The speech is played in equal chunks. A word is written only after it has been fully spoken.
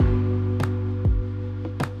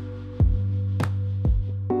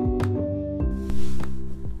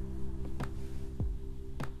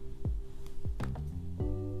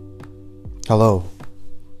Hello,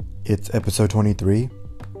 it's episode 23,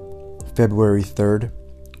 February 3rd,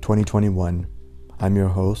 2021. I'm your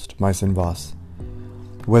host, Myson Voss.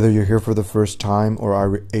 Whether you're here for the first time or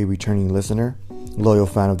are a returning listener, loyal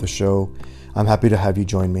fan of the show, I'm happy to have you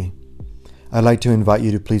join me. I'd like to invite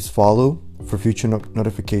you to please follow for future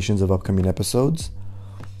notifications of upcoming episodes.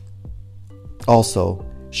 Also,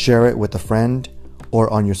 share it with a friend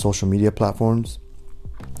or on your social media platforms.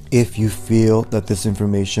 If you feel that this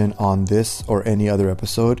information on this or any other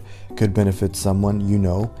episode could benefit someone you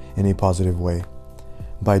know in a positive way.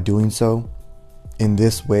 By doing so, in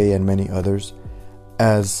this way and many others,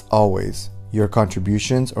 as always, your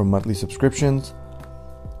contributions or monthly subscriptions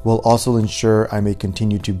will also ensure I may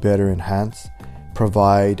continue to better enhance,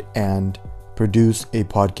 provide, and produce a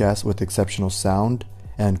podcast with exceptional sound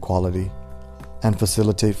and quality, and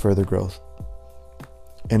facilitate further growth.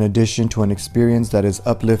 In addition to an experience that is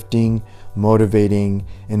uplifting, motivating,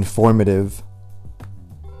 informative,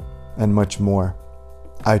 and much more,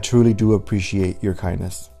 I truly do appreciate your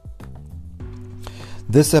kindness.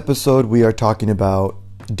 This episode, we are talking about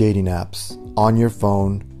dating apps on your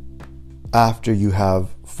phone after you have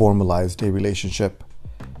formalized a relationship.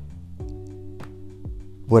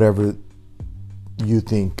 Whatever you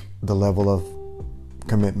think the level of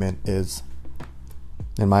commitment is.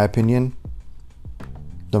 In my opinion,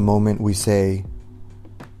 the moment we say,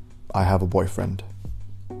 I have a boyfriend.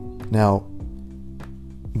 Now,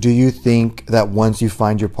 do you think that once you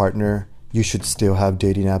find your partner, you should still have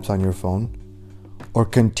dating apps on your phone? Or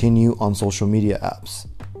continue on social media apps,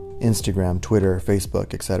 Instagram, Twitter,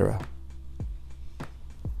 Facebook, etc.?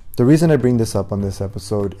 The reason I bring this up on this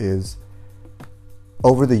episode is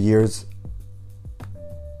over the years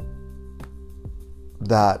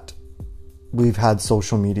that we've had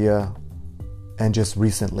social media, and just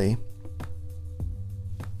recently,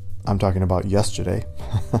 I'm talking about yesterday,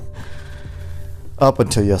 up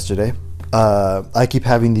until yesterday, I keep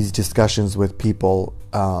having these discussions with people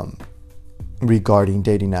regarding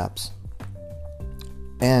dating apps.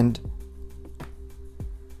 And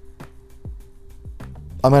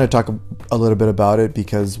I'm going to talk a little bit about it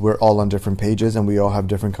because we're all on different pages and we all have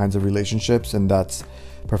different kinds of relationships, and that's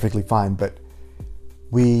perfectly fine. But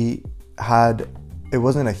it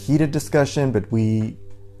wasn't a heated discussion, but we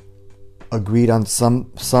agreed on some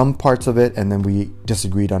parts of it, and then we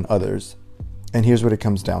disagreed on others. And here's what it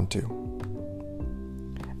comes down to.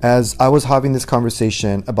 As I was having this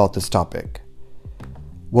conversation about this topic,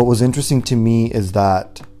 what was interesting to me is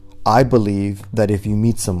that I believe that if you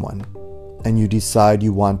meet someone and you decide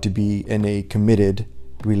you want to be in a committed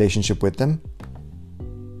relationship with them,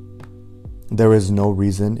 there is no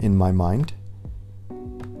reason in my mind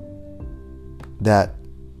that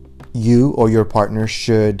you or your partner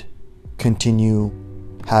should continue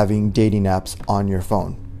having dating apps on your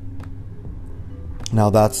phone. Now,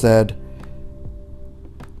 that said,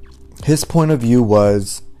 his point of view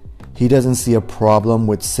was he doesn't see a problem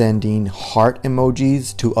with sending heart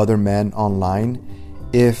emojis to other men online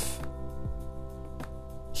if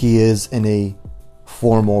he is in a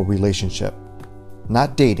formal relationship.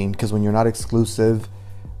 Not dating, because when you're not exclusive,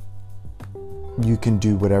 you can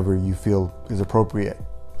do whatever you feel is appropriate.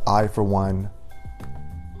 I, for one,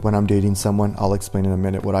 when I'm dating someone, I'll explain in a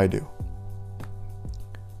minute what I do.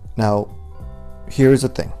 Now, here's the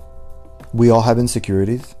thing. We all have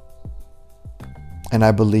insecurities. And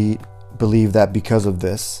I believe that because of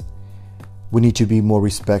this, we need to be more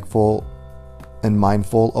respectful and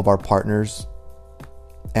mindful of our partners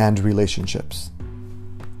and relationships.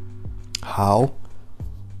 How?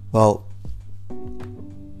 Well,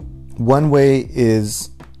 one way is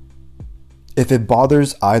if it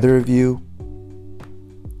bothers either of you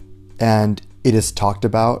and it is talked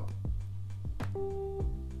about,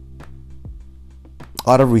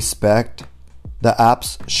 out of respect, the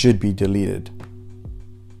apps should be deleted.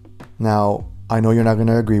 Now, I know you're not going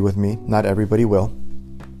to agree with me. Not everybody will.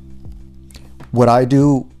 What I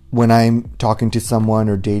do when I'm talking to someone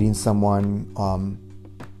or dating someone,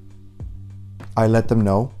 I let them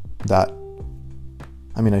know that,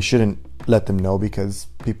 I shouldn't let them know because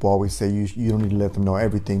people always say you don't need to let them know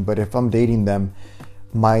everything. But if I'm dating them,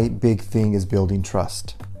 my big thing is building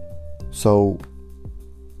trust. So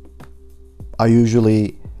I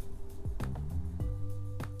usually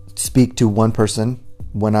speak to one person.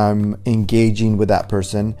 When I'm engaging with that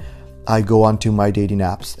person, I go onto my dating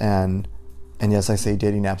apps, and yes, I say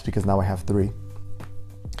dating apps because now I have 3.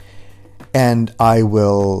 And I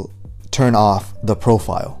will turn off the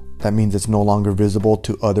profile. That means it's no longer visible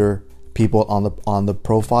to other people on the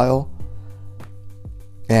profile.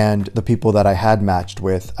 And the people that I had matched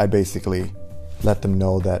with, I basically let them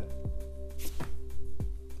know that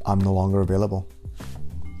I'm no longer available.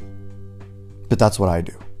 But that's what I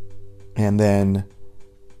do. And then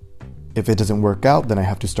if it doesn't work out, then I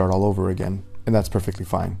have to start all over again. And that's perfectly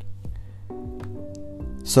fine.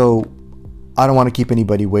 So I don't want to keep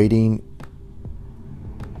anybody waiting.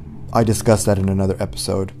 I discussed that in another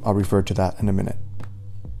episode. I'll refer to that in a minute.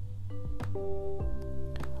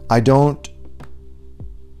 I don't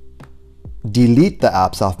delete the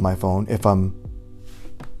apps off my phone if I'm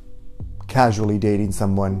casually dating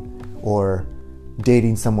someone or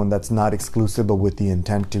dating someone that's not exclusive but with the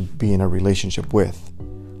intent to be in a relationship with.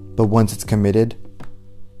 But once it's committed,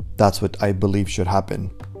 that's what I believe should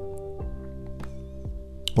happen.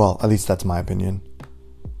 Well, at least that's my opinion.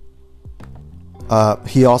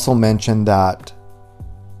 He also mentioned that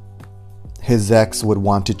his ex would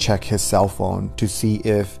want to check his cell phone to see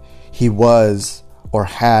if he was or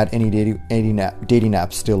had any dating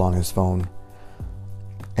apps still on his phone.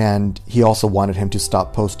 And he also wanted him to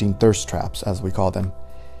stop posting thirst traps, as we call them.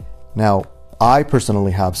 Now, I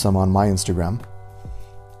personally have some on my Instagram.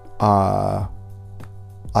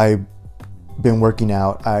 I've been working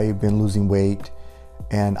out, I've been losing weight,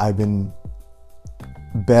 and I've been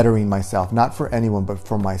bettering myself, not for anyone, but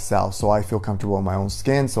for myself. So I feel comfortable in my own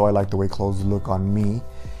skin, so I like the way clothes look on me.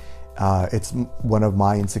 It's one of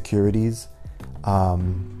my insecurities.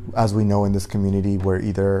 As we know in this community, we're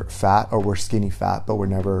either fat or we're skinny fat, but we're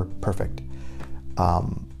never perfect.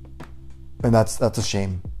 And that's a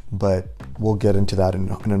shame, but we'll get into that in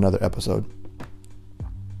another episode.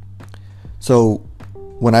 So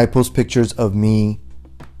when I post pictures of me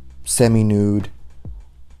semi-nude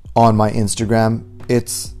on my Instagram,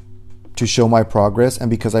 it's to show my progress and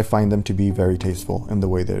because I find them to be very tasteful in the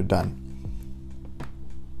way they're done.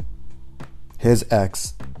 His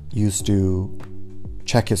ex used to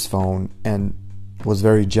check his phone and was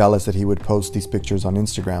very jealous that he would post these pictures on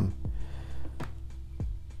Instagram.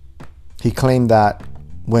 He claimed that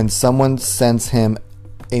when someone sends him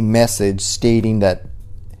a message stating that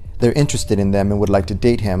they're interested in them and would like to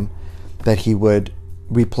date him, that he would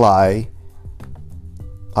reply,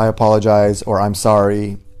 "I apologize," or "I'm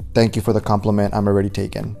sorry, thank you for the compliment, I'm already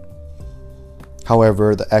taken."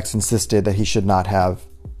 However, the ex insisted that he should not have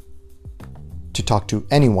to talk to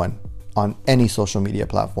anyone on any social media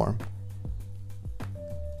platform.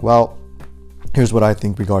 Well, here's what I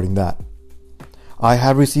think regarding that. I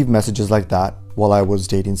have received messages like that while I was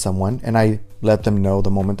dating someone, and I let them know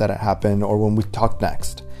the moment that it happened or when we talked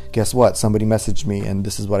next. Guess what? Somebody messaged me and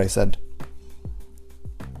this is what I said.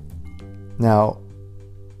 Now,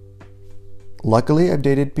 luckily I've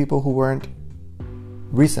dated people who weren't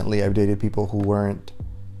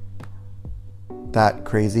that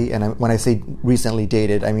crazy. And when I say recently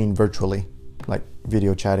dated, I mean virtually, like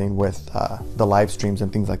video chatting with the live streams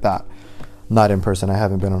and things like that. Not in person. I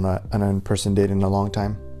haven't been on an in-person date in a long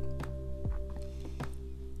time.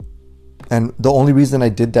 And the only reason I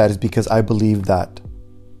did that is because I believe that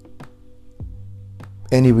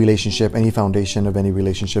any relationship, any foundation of any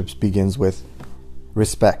relationships begins with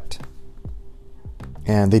respect.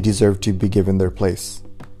 And they deserve to be given their place.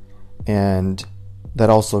 And that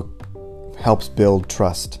also helps build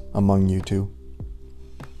trust among you two.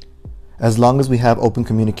 As long as we have open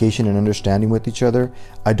communication and understanding with each other,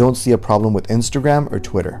 I don't see a problem with Instagram or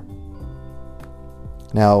Twitter.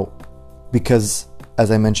 Now, because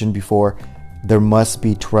as I mentioned before, there must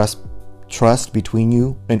be trust between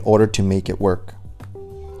you in order to make it work.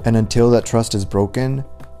 And until that trust is broken,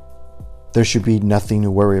 there should be nothing to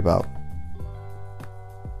worry about.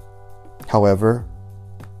 However,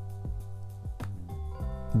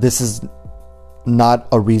 this is not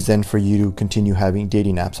a reason for you to continue having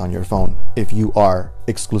dating apps on your phone if you are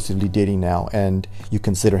exclusively dating now and you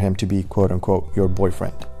consider him to be quote unquote your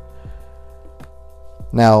boyfriend.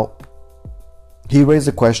 Now, he raised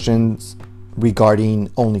the questions regarding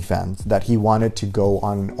OnlyFans, that he wanted to go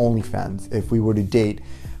on OnlyFans. If we were to date,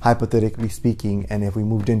 hypothetically speaking, and if we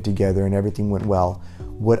moved in together and everything went well,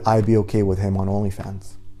 would I be okay with him on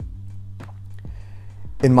OnlyFans?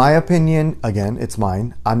 In my opinion, again, it's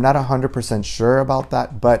mine. I'm not 100% sure about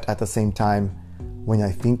that, but at the same time, when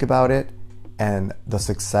I think about it and the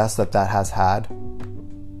success that has had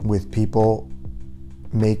with people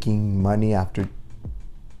making money after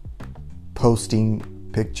posting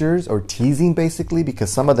pictures or teasing basically,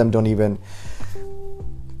 because some of them don't even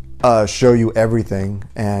show you everything.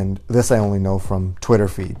 And this I only know from Twitter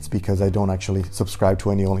feeds because I don't actually subscribe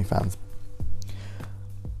to any OnlyFans.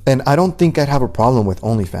 And I don't think I'd have a problem with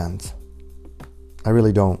OnlyFans. I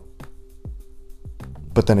really don't.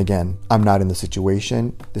 But then again, I'm not in the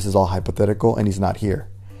situation. This is all hypothetical and he's not here.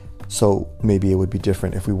 So maybe it would be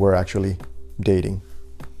different if we were actually dating.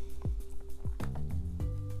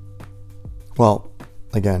 Well,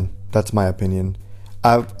 again, that's my opinion.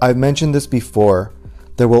 I've mentioned this before.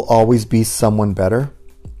 There will always be someone better.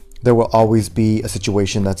 There will always be a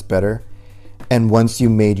situation that's better. And once you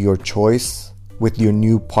made your choice with your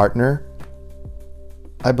new partner,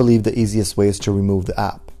 I believe the easiest way is to remove the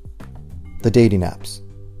app, the dating apps.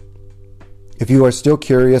 If you are still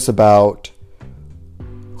curious about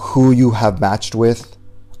who you have matched with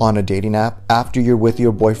on a dating app after you're with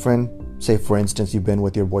your boyfriend, say for instance you've been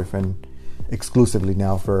with your boyfriend exclusively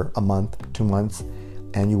now for a month, 2 months,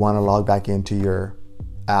 and you want to log back into your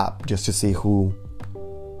app just to see who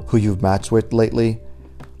you've matched with lately,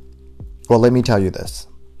 well, let me tell you this.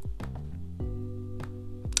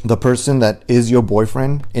 The person that is your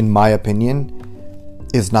boyfriend, in my opinion,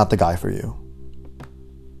 is not the guy for you.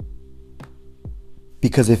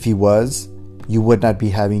 Because if he was, you would not be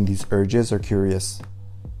having these urges or curious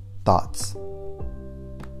thoughts.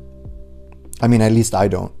 I mean, at least I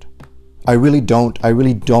don't. I really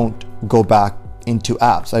don't go back into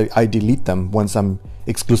apps. I delete them once I'm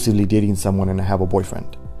exclusively dating someone and I have a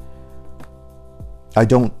boyfriend. I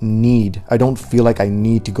don't feel like I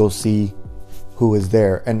need to go see who is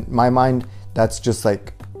there. And in my mind, that's just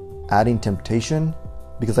like adding temptation.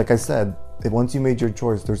 Because like I said, if once you made your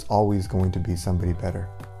choice, there's always going to be somebody better.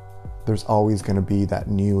 There's always going to be that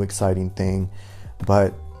new exciting thing.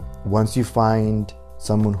 But once you find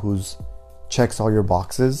someone who's checks all your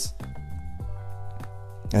boxes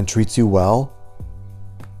and treats you well,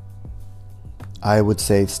 I would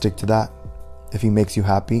say stick to that. If he makes you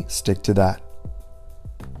happy, stick to that.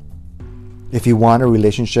 If you want a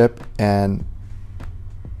relationship and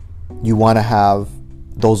you want to have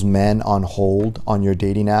those men on hold on your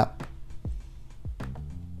dating app,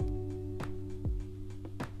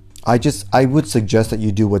 I would suggest that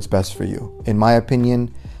you do what's best for you. In my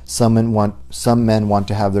opinion, some men want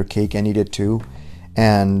to have their cake and eat it too.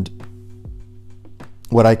 And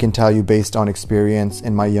what I can tell you based on experience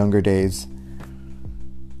in my younger days,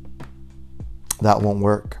 that won't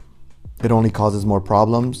work. It only causes more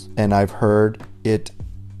problems, and I've heard it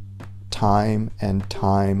time and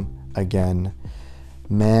time again.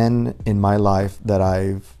 Men in my life that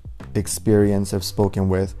I've experienced, have spoken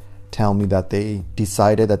with, tell me that they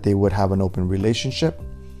decided that they would have an open relationship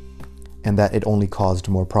and that it only caused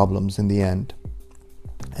more problems in the end.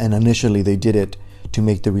 And initially they did it to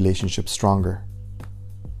make the relationship stronger.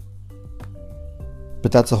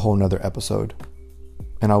 But that's a whole nother episode.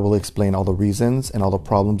 And I will explain all the reasons and all the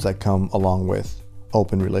problems that come along with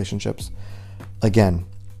open relationships. Again,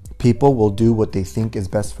 people will do what they think is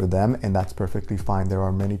best for them, and that's perfectly fine. There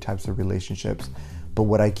are many types of relationships. But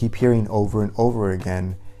what I keep hearing over and over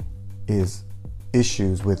again is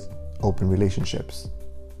issues with open relationships.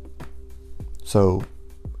 So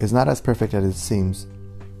it's not as perfect as it seems.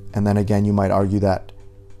 And then again, you might argue that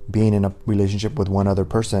being in a relationship with one other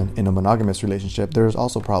person, in a monogamous relationship, there's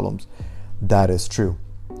also problems. That is true.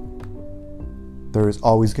 There is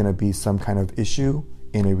always going to be some kind of issue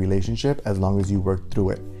in a relationship as long as you work through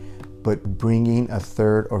it. But bringing a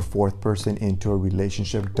third or fourth person into a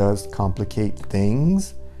relationship does complicate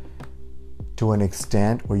things to an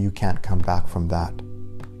extent where you can't come back from that.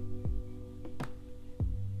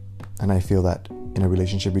 And I feel that in a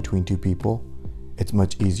relationship between two people, it's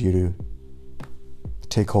much easier to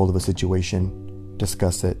take hold of a situation,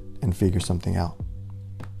 discuss it, and figure something out.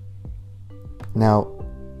 Now,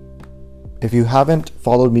 if you haven't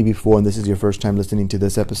followed me before and this is your first time listening to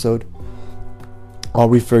this episode, I'll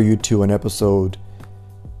refer you to an episode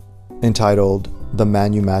entitled The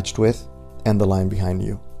Man You Matched With and the Line Behind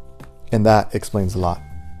You. And that explains a lot.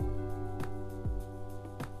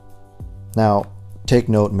 Now, take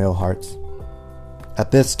note, male hearts.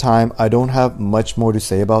 At this time, I don't have much more to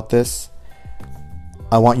say about this.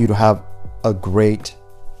 I want you to have a great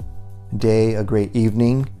day, a great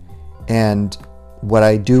evening. And what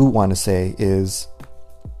I do want to say is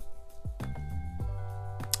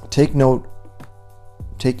take note,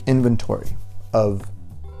 take inventory of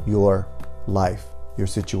your life, your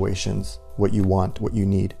situations, what you want, what you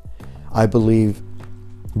need. I believe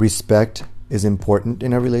respect is important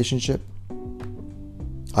in a relationship.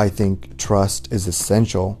 I think trust is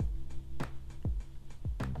essential.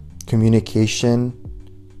 Communication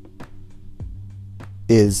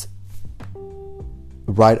is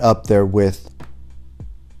right up there with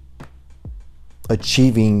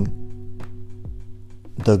achieving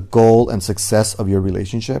the goal and success of your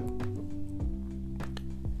relationship.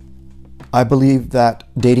 I believe that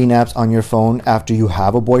dating apps on your phone after you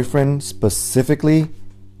have a boyfriend, specifically,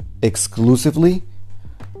 exclusively,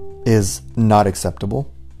 is not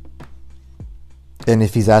acceptable. And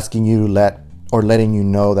if he's asking you to letting you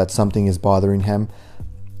know that something is bothering him,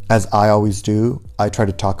 as I always do, I try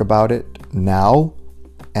to talk about it now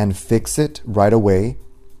and fix it right away,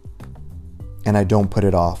 and I don't put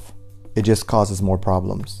it off. It just causes more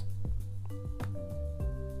problems.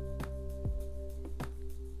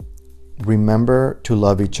 Remember to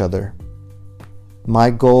love each other. My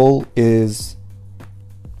goal of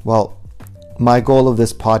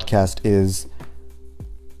this podcast is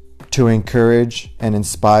to encourage and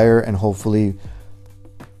inspire and hopefully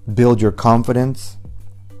build your confidence,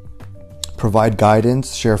 provide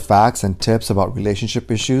guidance, share facts and tips about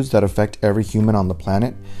relationship issues that affect every human on the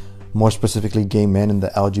planet, more specifically gay men in the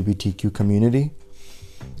LGBTQ community.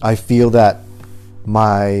 I feel that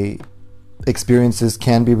my experiences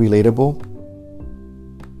can be relatable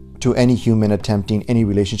to any human attempting any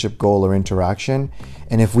relationship goal or interaction.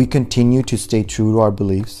 And if we continue to stay true to our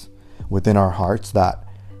beliefs within our hearts that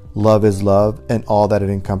love is love and all that it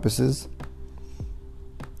encompasses,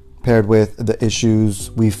 paired with the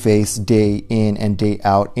issues we face day in and day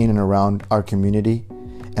out in and around our community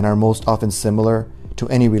and are most often similar to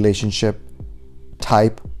any relationship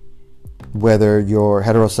type, whether you're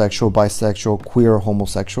heterosexual, bisexual, queer, or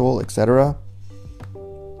homosexual, etc.,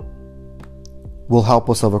 will help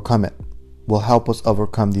us overcome it, will help us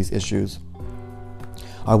overcome these issues.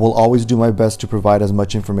 I will always do my best to provide as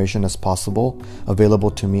much information as possible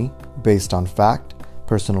available to me based on fact,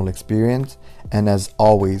 personal experience, and as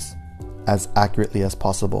always, as accurately as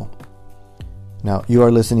possible. Now, you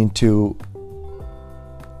are listening to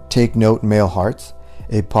Take Note Male Hearts,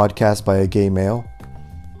 a podcast by a gay male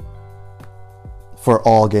for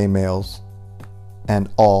all gay males and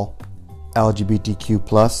all LGBTQ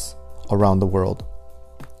plus around the world.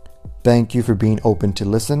 Thank you for being open to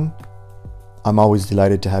listen. I'm always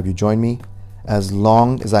delighted to have you join me. As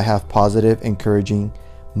long as I have positive, encouraging,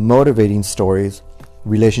 motivating stories,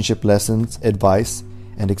 relationship lessons, advice,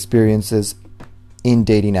 and experiences in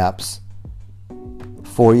dating apps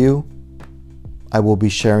for you, I will be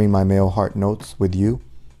sharing my male heart notes with you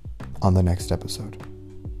on the next episode.